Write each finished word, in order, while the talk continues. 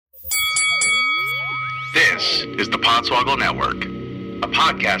This is the Podswoggle Network, a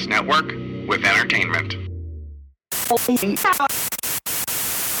podcast network with entertainment.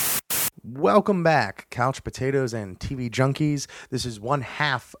 Welcome back, Couch Potatoes and TV Junkies. This is one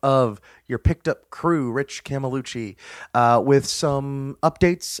half of your picked up crew, Rich Camelucci, with some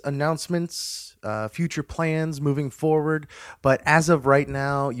updates, announcements, future plans moving forward. But as of right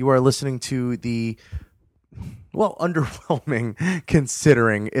now, you are listening to the, well, underwhelming,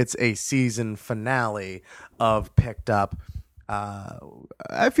 considering it's a season finale of Picked Up.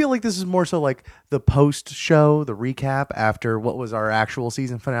 I feel like this is more so like the post show, the recap after what was our actual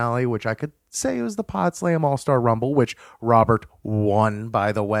season finale, which I could say was the Pod Slam All-Star Rumble, which Robert won,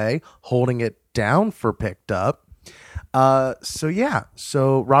 by the way, holding it down for Picked Up.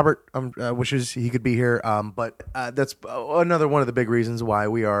 So Robert wishes he could be here, but that's another one of the big reasons why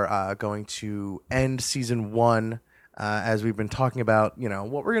we are going to end season one, as we've been talking about, you know,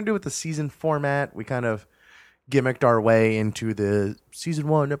 what we're going to do with the season format. We kind of gimmicked our way into the season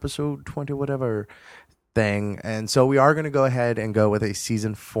 1 episode 20 whatever thing, and so we are going to go ahead and go with a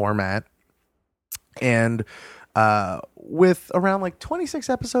season format, and with around like 26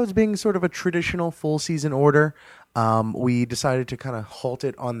 episodes being sort of a traditional full season order, we decided to kind of halt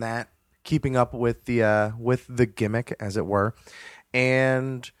it on that, keeping up with the gimmick, as it were.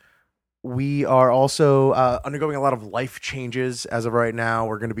 And we are also undergoing a lot of life changes as of right now.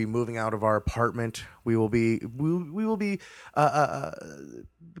 We're going to be moving out of our apartment. We will be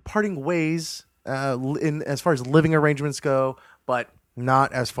parting ways in as far as living arrangements go, but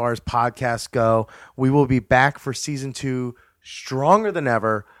not as far as podcasts go. We will be back for season 2, stronger than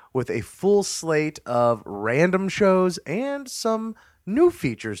ever, with a full slate of random shows and some new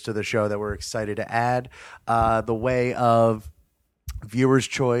features to the show that we're excited to add, the way of viewer's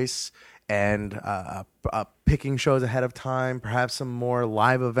choice and picking shows ahead of time, perhaps some more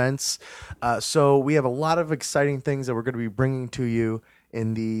live events. So we have a lot of exciting things that we're going to be bringing to you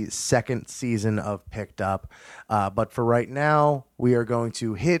in the second season of Picked Up. But for right now, we are going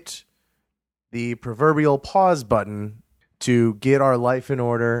to hit the proverbial pause button to get our life in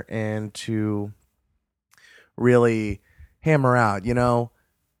order and to really hammer out, you know,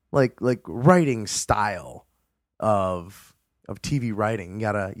 like writing style of TV writing. You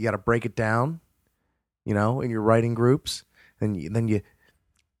gotta break it down, you know, in your writing groups, and then you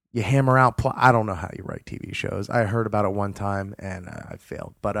hammer out I don't know how you write TV shows. I heard about it one time and I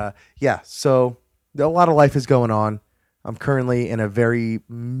failed. But so a lot of life is going on. I'm currently in a very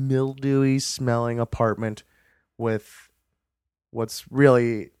mildewy smelling apartment with what's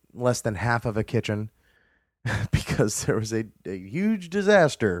really less than half of a kitchen because there was a huge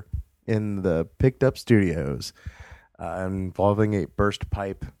disaster in the Picked Up studios involving a burst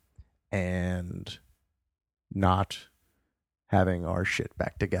pipe and not having our shit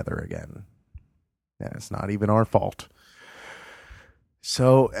back together again. And it's not even our fault.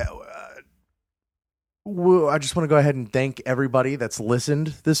 So I just want to go ahead and thank everybody that's listened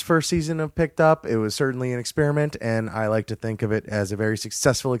this first season of Picked Up. It was certainly an experiment, and I like to think of it as a very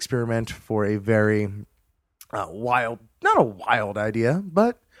successful experiment for a very not a wild idea,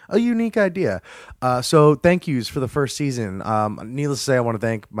 but a unique idea. So thank yous for the first season. Needless to say, I want to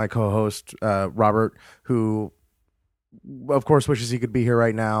thank my co-host, Robert, who of course wishes he could be here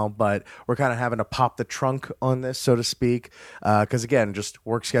right now, but we're kind of having to pop the trunk on this, so to speak, because again, just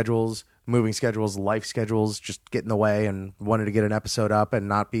work schedules, moving schedules, life schedules just get in the way, and wanted to get an episode up and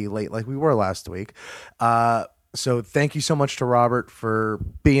not be late like we were last week. So thank you so much to Robert for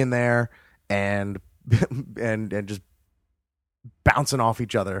being there and just bouncing off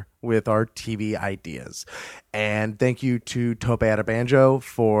each other with our TV ideas. And thank you to Tope Atabanjo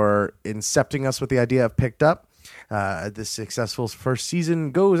for incepting us with the idea of Picked Up. This successful first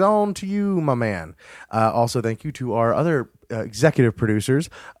season goes on to you, my man. Also, thank you to our other executive producers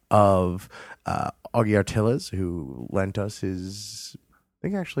of Augie Artillas, who lent us his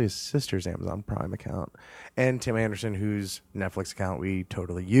sister's Amazon Prime account, and Tim Anderson, whose Netflix account we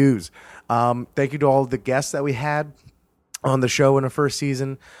totally use. Thank you to all of the guests that we had on the show in the first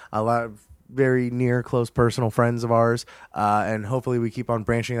season. A lot of very near, close, personal friends of ours, and hopefully we keep on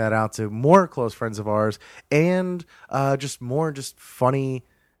branching that out to more close friends of ours, and just more funny,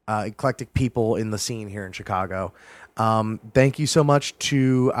 eclectic people in the scene here in Chicago. Thank you so much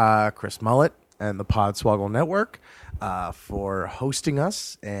to Chris Mullet and the Podswoggle Network for hosting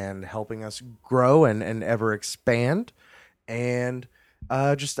us and helping us grow and ever expand. And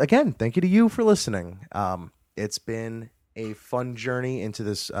just again, thank you to you for listening. It's been a fun journey into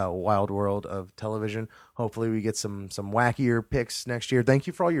this wild world of television. Hopefully we get some wackier picks next year. Thank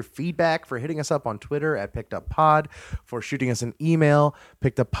you for all your feedback, for hitting us up on Twitter at PickedUpPod, for shooting us an email,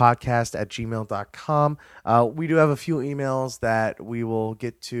 pickeduppodcast@gmail.com. We do have a few emails that we will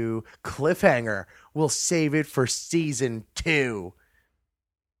get to. Cliffhanger. We'll save it for season 2.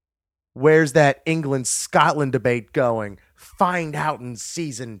 Where's that England-Scotland debate going? Find out in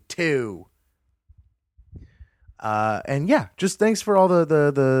season 2. And yeah, just thanks for all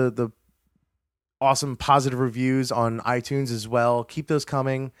the awesome positive reviews on iTunes as well. Keep those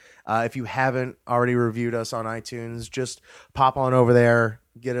coming. If you haven't already reviewed us on iTunes, just pop on over there,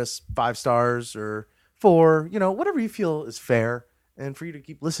 get us 5 stars or 4, whatever you feel is fair. And for you to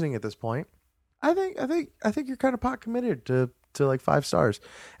keep listening at this point, I think you're kind of pot committed to like 5 stars.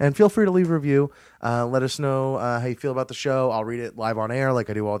 And feel free to leave a review. Let us know how you feel about the show. I'll read it live on air like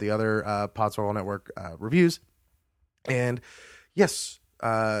I do all the other Podswoggle Network reviews. And yes,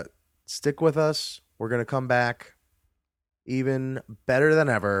 stick with us. We're going to come back even better than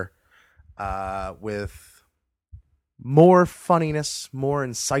ever with more funniness, more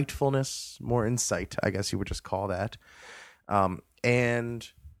insightfulness, more insight, I guess you would just call that, and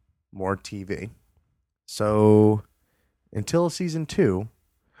more TV. So until season 2,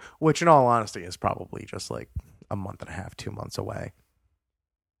 which in all honesty is probably just like a month and a half, 2 months away.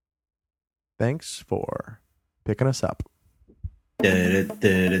 Thanks for picking us up.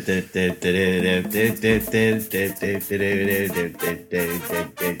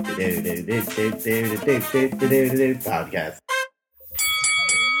 Podcast.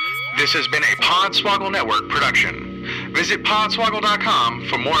 This has been a Podswoggle Network production. Visit podswoggle.com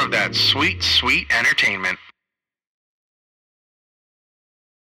for more of that sweet, sweet entertainment.